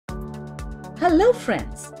Hello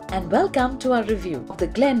friends, and welcome to our review of the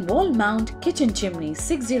Glen Wall Mount Kitchen Chimney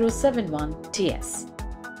 6071 TS.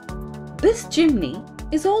 This chimney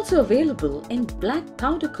is also available in black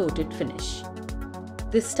powder coated finish.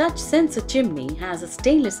 This touch sensor chimney has a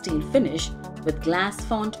stainless steel finish with glass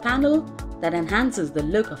font panel that enhances the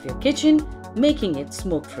look of your kitchen, making it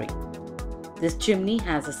smoke-free. This chimney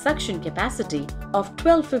has a suction capacity of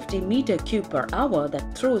 1250 meter cube per hour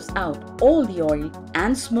that throws out all the oil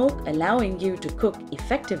and smoke, allowing you to cook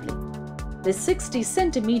effectively. This 60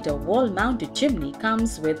 centimeter wall-mounted chimney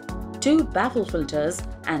comes with 2 baffle filters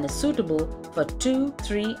and is suitable for 2,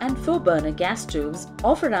 3 and 4 burner gas stoves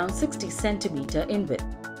of around 60 centimeter in width.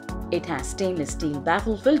 It has stainless steel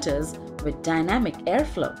baffle filters with dynamic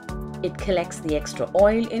airflow. It collects the extra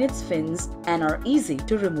oil in its fins and are easy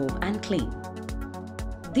to remove and clean.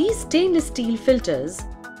 These stainless steel filters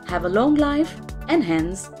have a long life and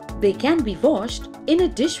hence they can be washed in a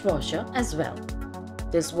dishwasher as well.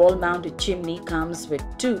 This wall-mounted chimney comes with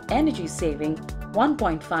 2 energy-saving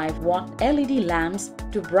 1.5 watt LED lamps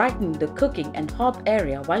to brighten the cooking and hob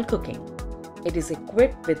area while cooking. It is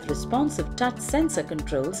equipped with responsive touch sensor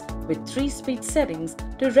controls with 3-speed settings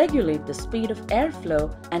to regulate the speed of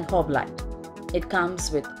airflow and hob light. It comes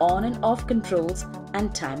with on and off controls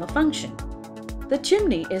and timer function. The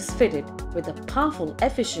chimney is fitted with a powerful,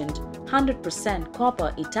 efficient 100%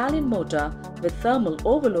 copper Italian motor with thermal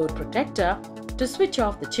overload protector to switch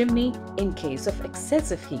off the chimney in case of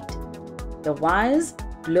excessive heat. The wires,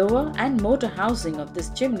 blower and motor housing of this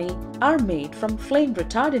chimney are made from flame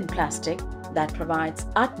retardant plastic that provides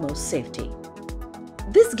utmost safety.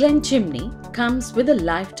 This Glen chimney comes with a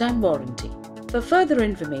lifetime warranty. For further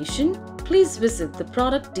information, please visit the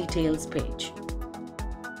product details page.